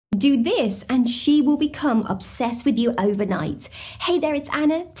Do this and she will become obsessed with you overnight. Hey there, it's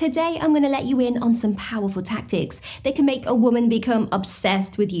Anna. Today I'm going to let you in on some powerful tactics that can make a woman become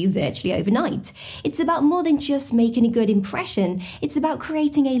obsessed with you virtually overnight. It's about more than just making a good impression. It's about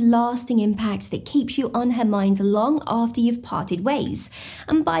creating a lasting impact that keeps you on her mind long after you've parted ways.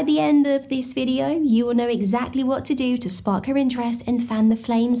 And by the end of this video, you will know exactly what to do to spark her interest and fan the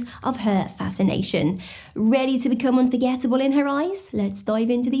flames of her fascination. Ready to become unforgettable in her eyes? Let's dive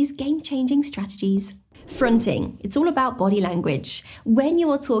into these game-changing strategies. Fronting. It's all about body language. When you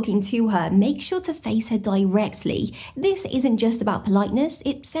are talking to her, make sure to face her directly. This isn't just about politeness,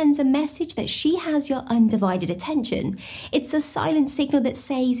 it sends a message that she has your undivided attention. It's a silent signal that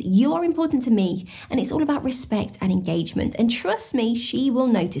says, you are important to me, and it's all about respect and engagement, and trust me, she will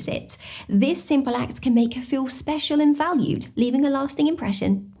notice it. This simple act can make her feel special and valued, leaving a lasting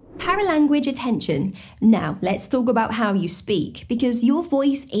impression. Paralanguage attention. Now, let's talk about how you speak, because your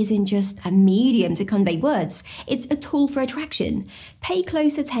voice isn't just a medium to convey words, it's a tool for attraction. Pay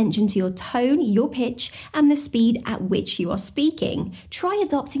close attention to your tone, your pitch, and the speed at which you are speaking. Try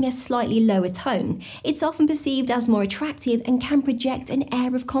adopting a slightly lower tone. It's often perceived as more attractive and can project an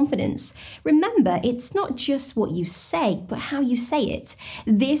air of confidence. Remember, it's not just what you say, but how you say it.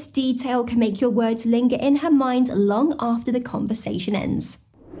 This detail can make your words linger in her mind long after the conversation ends.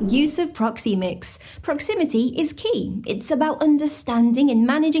 Use of proxemics. Proximity is key. It's about understanding and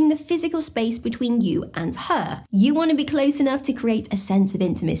managing the physical space between you and her. You want to be close enough to create a sense of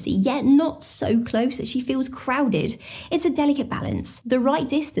intimacy, yet not so close that she feels crowded. It's a delicate balance. The right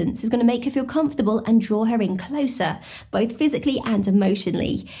distance is going to make her feel comfortable and draw her in closer, both physically and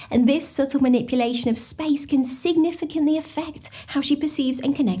emotionally. And this subtle manipulation of space can significantly affect how she perceives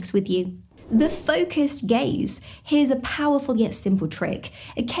and connects with you. The focused gaze. Here's a powerful yet simple trick.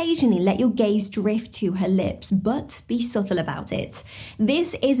 Occasionally let your gaze drift to her lips, but be subtle about it.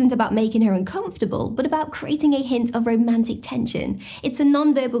 This isn't about making her uncomfortable, but about creating a hint of romantic tension. It's a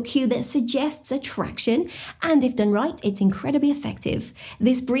nonverbal cue that suggests attraction, and if done right, it's incredibly effective.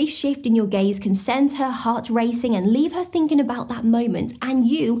 This brief shift in your gaze can send her heart racing and leave her thinking about that moment and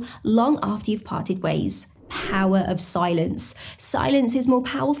you long after you've parted ways. Power of silence. Silence is more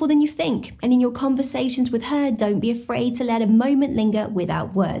powerful than you think, and in your conversations with her, don't be afraid to let a moment linger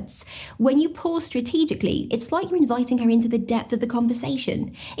without words. When you pause strategically, it's like you're inviting her into the depth of the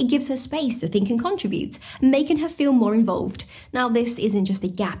conversation. It gives her space to think and contribute, making her feel more involved. Now, this isn't just a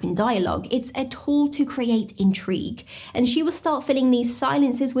gap in dialogue, it's a tool to create intrigue, and she will start filling these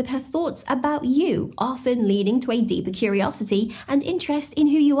silences with her thoughts about you, often leading to a deeper curiosity and interest in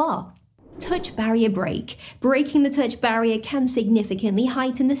who you are. Touch barrier break. Breaking the touch barrier can significantly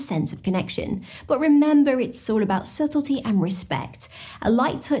heighten the sense of connection. But remember, it's all about subtlety and respect. A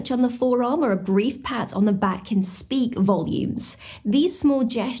light touch on the forearm or a brief pat on the back can speak volumes. These small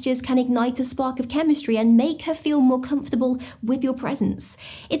gestures can ignite a spark of chemistry and make her feel more comfortable with your presence.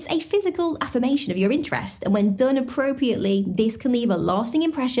 It's a physical affirmation of your interest, and when done appropriately, this can leave a lasting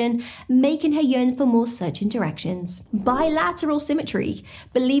impression, making her yearn for more such interactions. Bilateral symmetry.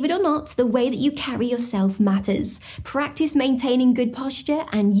 Believe it or not, the way that you carry yourself matters. Practice maintaining good posture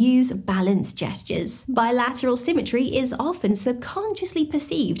and use balanced gestures. Bilateral symmetry is often subconsciously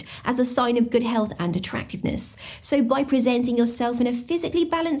perceived as a sign of good health and attractiveness. So by presenting yourself in a physically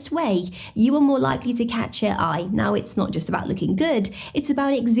balanced way, you are more likely to catch her eye. Now, it's not just about looking good, it's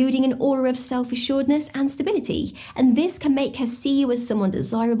about exuding an aura of self-assuredness and stability. And this can make her see you as someone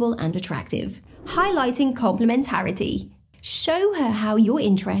desirable and attractive. Highlighting complementarity. Show her how your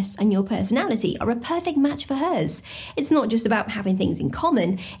interests and your personality are a perfect match for hers. It's not just about having things in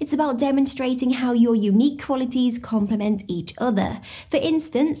common, it's about demonstrating how your unique qualities complement each other. For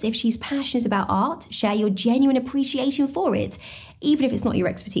instance, if she's passionate about art, share your genuine appreciation for it, even if it's not your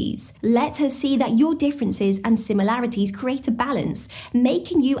expertise. Let her see that your differences and similarities create a balance,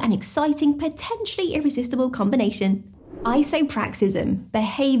 making you an exciting, potentially irresistible combination. Isopraxism,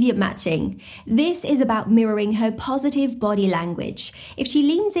 behavior matching. This is about mirroring her positive body language. If she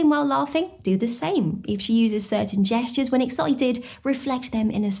leans in while laughing, do the same. If she uses certain gestures when excited, reflect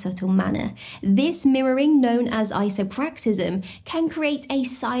them in a subtle manner. This mirroring, known as isopraxism, can create a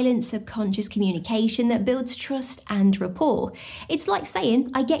silent subconscious communication that builds trust and rapport. It's like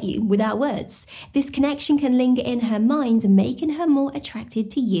saying, I get you, without words. This connection can linger in her mind, making her more attracted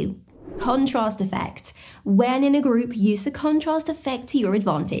to you. Contrast effect. When in a group, use the contrast effect to your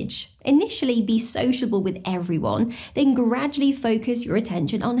advantage. Initially, be sociable with everyone, then gradually focus your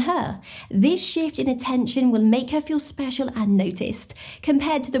attention on her. This shift in attention will make her feel special and noticed,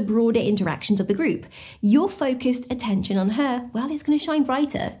 compared to the broader interactions of the group. Your focused attention on her, well, it's going to shine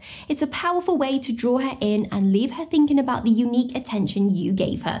brighter. It's a powerful way to draw her in and leave her thinking about the unique attention you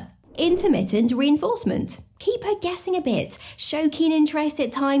gave her. Intermittent reinforcement. Keep her guessing a bit, show keen interest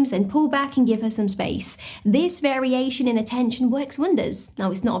at times, then pull back and give her some space. This variation in attention works wonders.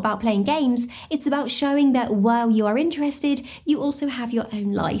 Now, it's not about playing games, it's about showing that while you are interested, you also have your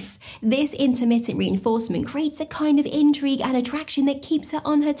own life. This intermittent reinforcement creates a kind of intrigue and attraction that keeps her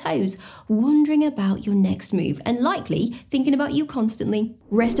on her toes, wondering about your next move and likely thinking about you constantly.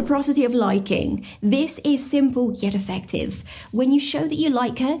 Reciprocity of liking. This is simple yet effective. When you show that you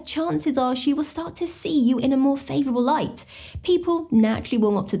like her, chances are she will start to see you in a more favourable light. People naturally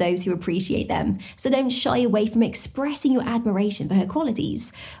warm up to those who appreciate them, so don't shy away from expressing your admiration for her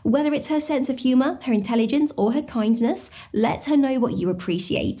qualities. Whether it's her sense of humour, her intelligence, or her kindness, let her know what you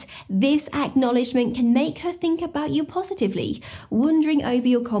appreciate. This acknowledgement can make her think about you positively, wondering over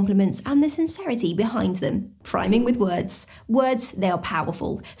your compliments and the sincerity behind them. Priming with words. Words, they are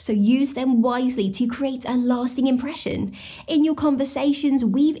powerful, so use them wisely to create a lasting impression. In your conversations,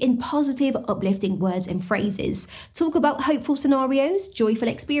 weave in positive, uplifting words and phrases. Talk about hopeful scenarios, joyful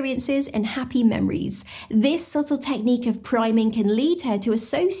experiences, and happy memories. This subtle technique of priming can lead her to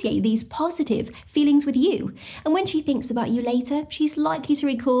associate these positive feelings with you. And when she thinks about you later, she's likely to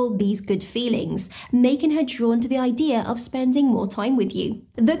recall these good feelings, making her drawn to the idea of spending more time with you.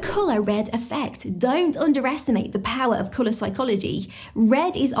 The colour red effect. Don't underestimate the power of colour psychology.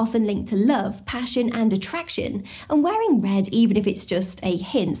 Red is often linked to love, passion, and attraction. And wearing red, even if it's just a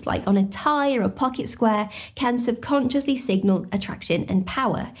hint, like on a tie or a pocket square, can subconsciously signal attraction and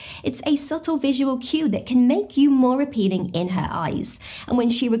power. It's a subtle visual cue that can make you more appealing in her eyes. And when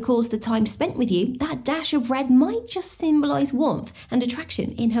she recalls the time spent with you, that dash of red might just symbolise warmth and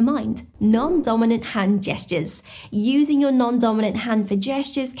attraction in her mind. Non-dominant hand gestures. Using your non-dominant hand for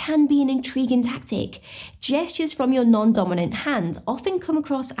gestures can be an intriguing tactic. Gestures from your non-dominant hand often come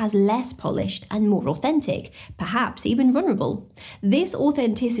across as less polished and more authentic, perhaps even vulnerable. This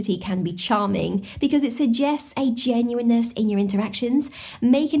authenticity can be charming because it suggests a genuineness in your interactions,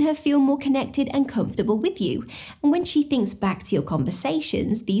 making her feel more connected and comfortable with you. And when she thinks back to your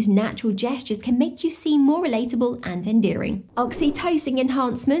conversations, these natural gestures can make you seem more relatable and endearing. Oxytocin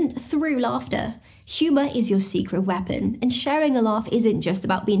enhancement through laughter. Humour is your secret weapon, and sharing a laugh isn't just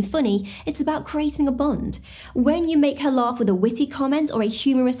about being funny, it's about creating a bond. When you make her laugh with a witty comment or a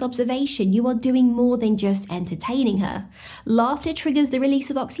humorous observation, you are doing more than just entertaining her. Laughter triggers the release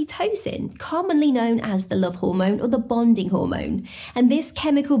of oxytocin, commonly known as the love hormone or the bonding hormone, and this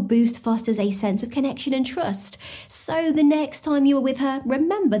chemical boost fosters a sense of connection and trust. So the next time you are with her,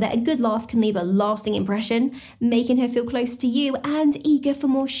 remember that a good laugh can leave a lasting impression, making her feel close to you and eager for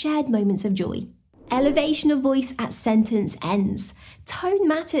more shared moments of joy. Elevation of voice at sentence ends. Tone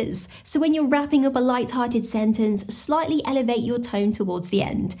matters, so when you're wrapping up a light-hearted sentence, slightly elevate your tone towards the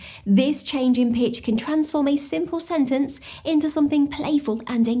end. This change in pitch can transform a simple sentence into something playful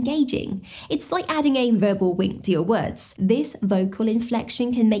and engaging. It's like adding a verbal wink to your words. This vocal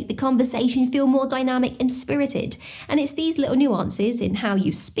inflection can make the conversation feel more dynamic and spirited, and it's these little nuances in how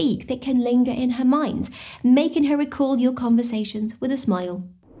you speak that can linger in her mind, making her recall your conversations with a smile.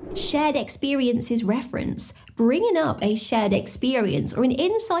 Shared experiences reference. Bringing up a shared experience or an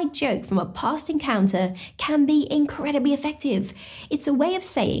inside joke from a past encounter can be incredibly effective. It's a way of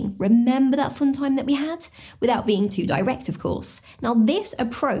saying, remember that fun time that we had? Without being too direct, of course. Now, this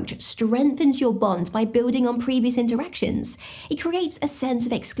approach strengthens your bond by building on previous interactions. It creates a sense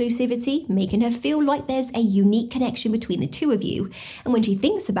of exclusivity, making her feel like there's a unique connection between the two of you. And when she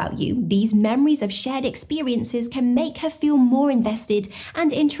thinks about you, these memories of shared experiences can make her feel more invested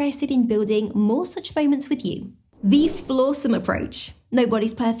and interested in building more such moments with you. The flawsome approach.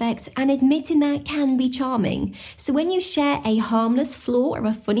 Nobody's perfect, and admitting that can be charming. So when you share a harmless flaw or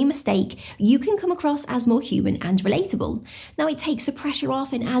a funny mistake, you can come across as more human and relatable. Now, it takes the pressure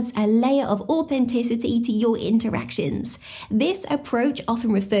off and adds a layer of authenticity to your interactions. This approach,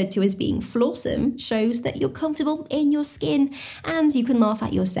 often referred to as being flawsome, shows that you're comfortable in your skin and you can laugh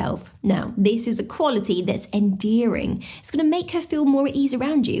at yourself. Now, this is a quality that's endearing. It's going to make her feel more at ease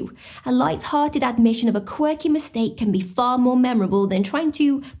around you. A light-hearted admission of a quirky mistake can be far more memorable than trying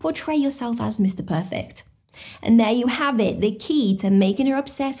to portray yourself as Mr. Perfect. And there you have it, the key to making her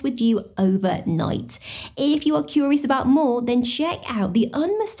obsessed with you overnight. If you are curious about more, then check out the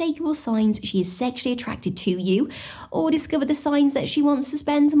unmistakable signs she is sexually attracted to you, or discover the signs that she wants to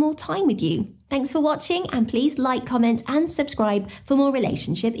spend more time with you. Thanks for watching, and please like, comment, and subscribe for more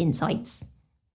relationship insights.